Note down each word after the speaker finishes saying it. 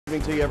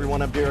Evening to you,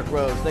 everyone. I'm Derek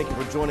Rose. Thank you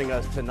for joining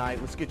us tonight.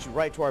 Let's get you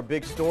right to our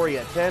big story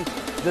at 10.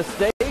 The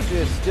stage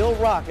is still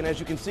rocking. As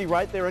you can see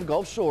right there in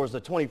Gulf Shores, the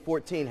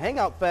 2014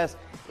 Hangout Fest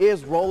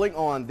is rolling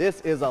on.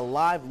 This is a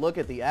live look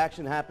at the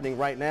action happening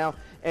right now.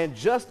 And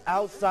just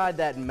outside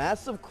that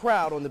massive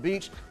crowd on the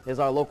beach is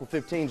our Local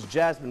 15's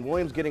Jasmine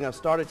Williams getting us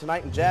started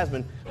tonight. And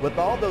Jasmine, with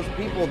all those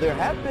people, there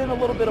have been a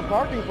little bit of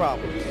parking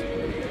problems.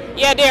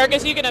 Yeah, Derek,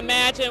 as you can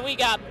imagine, we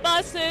got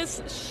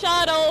buses,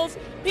 shuttles,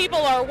 people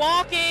are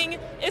walking.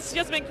 It's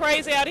just been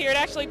crazy out here. It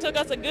actually took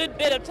us a good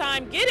bit of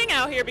time getting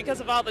out here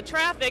because of all the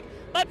traffic.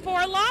 But for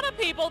a lot of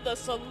people, the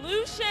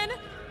solution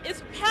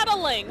is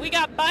pedaling. We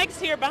got bikes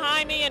here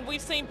behind me, and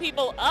we've seen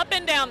people up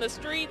and down the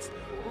streets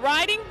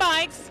riding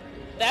bikes.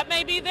 That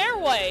may be their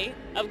way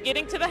of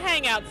getting to the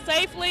hangout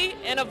safely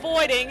and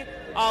avoiding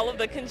all of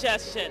the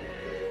congestion.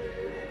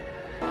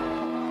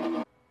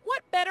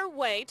 What better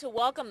way to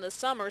welcome the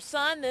summer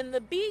sun than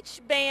the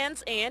Beach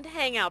Bands and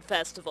Hangout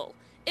Festival?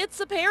 It's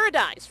a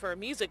paradise for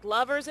music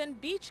lovers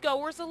and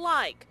beachgoers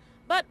alike.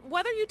 But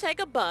whether you take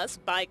a bus,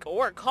 bike,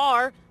 or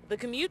car, the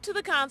commute to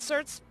the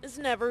concerts is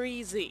never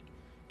easy.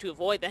 To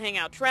avoid the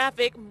hangout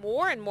traffic,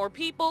 more and more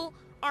people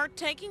are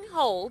taking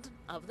hold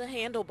of the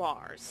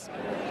handlebars.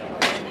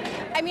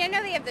 I mean, I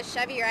know they have the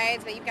Chevy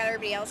rides, but you've got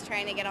everybody else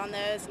trying to get on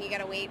those, and you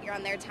got to wait. You're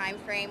on their time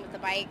frame with the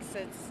bikes.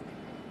 It's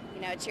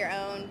your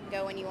own,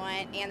 go when you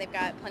want, and they've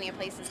got plenty of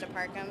places to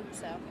park them.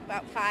 So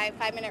about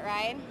five-minute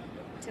ride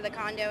to the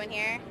condo in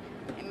here,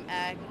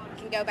 and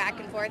can go back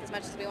and forth as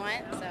much as we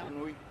want. So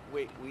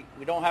we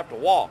don't have to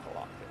walk a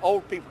lot.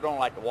 Old people don't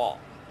like to walk.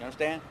 You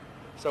understand?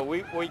 So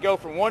we go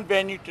from one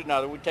venue to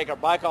another. We take our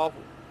bike off.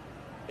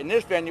 In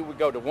this venue, we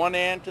go to one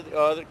end to the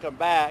other, come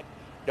back,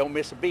 don't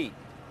miss a beat.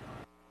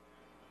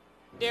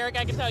 Derek,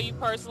 I can tell you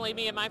personally,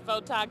 me and my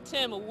photog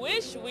Tim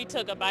wish we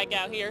took a bike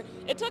out here.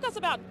 It took us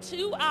about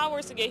 2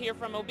 hours to get here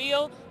from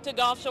Mobile to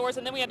Gulf Shores,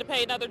 and then we had to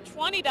pay another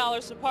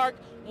 $20 to park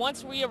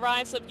once we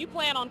arrived. So if you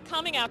plan on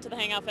coming out to the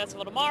Hangout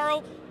Festival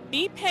tomorrow,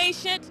 be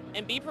patient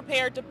and be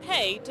prepared to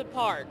pay to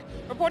park.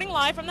 Reporting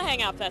live from the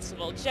Hangout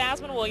Festival,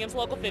 Jasmine Williams,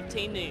 Local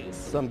 15 News.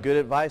 Some good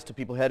advice to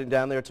people heading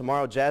down there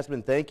tomorrow.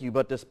 Jasmine, thank you.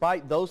 But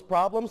despite those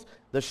problems,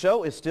 the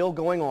show is still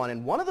going on,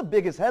 and one of the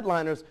biggest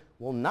headliners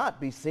will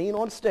not be seen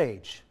on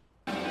stage.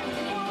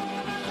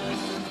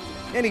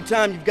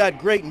 Anytime you've got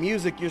great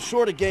music, you're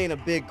sure to gain a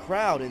big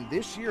crowd, and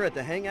this year at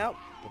the Hangout,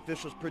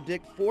 officials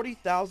predict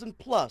 40,000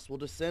 plus will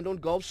descend on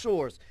Gulf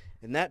Shores,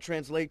 and that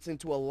translates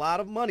into a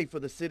lot of money for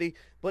the city,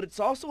 but it's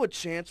also a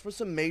chance for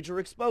some major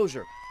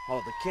exposure. All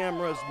of the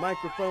cameras,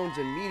 microphones,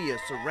 and media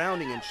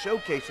surrounding and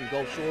showcasing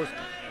Gulf Shores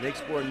makes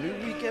for a new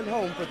weekend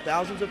home for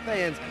thousands of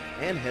fans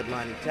and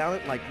headlining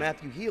talent like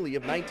Matthew Healy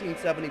of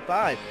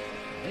 1975.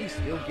 He's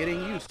still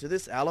getting used to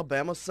this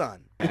Alabama sun.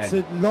 It's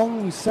a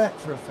long set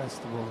for a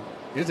festival.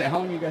 Is it? How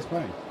long are you guys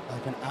playing?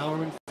 Like an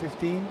hour and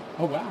 15.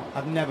 Oh, wow.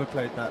 I've never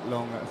played that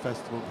long at a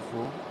festival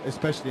before,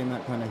 especially in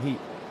that kind of heat.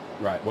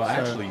 Right. Well, So-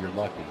 actually, you're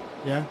lucky.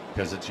 Yeah?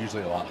 Because it's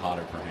usually a lot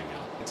hotter for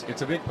Hangout.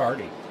 It's a big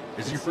party.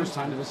 Is it your first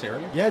time to this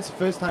area? Yeah, it's the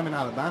first time in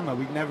Alabama.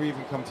 We've never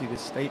even come to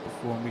this state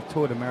before, and we've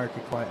toured America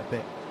quite a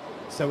bit.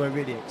 So we're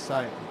really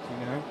excited,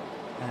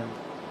 and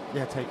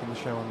yeah, taking the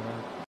show on the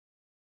road.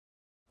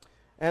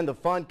 And the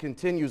fun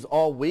continues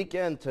all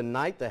weekend.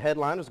 Tonight, the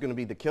headliners are going to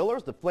be the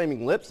Killers, the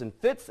Flaming Lips and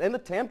Fits, and the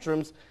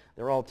Tantrums.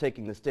 They're all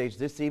taking the stage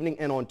this evening.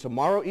 And on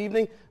tomorrow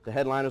evening, the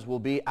headliners will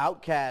be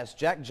Outkast,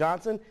 Jack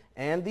Johnson,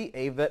 and the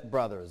Avett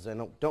Brothers.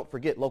 And don't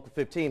forget, Local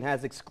 15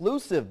 has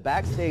exclusive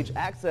backstage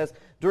access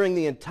during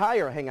the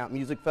entire Hangout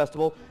Music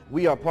Festival.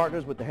 We are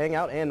partners with the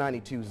Hangout and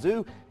 92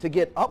 Zoo to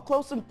get up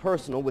close and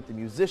personal with the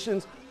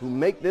musicians who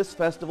make this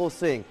festival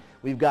sing.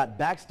 We've got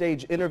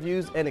backstage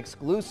interviews and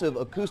exclusive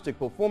acoustic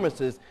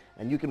performances,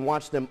 and you can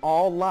watch them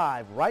all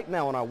live right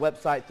now on our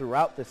website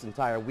throughout this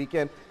entire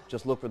weekend.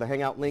 Just look for the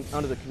Hangout link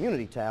under the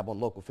Community tab on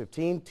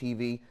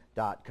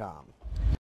local15tv.com.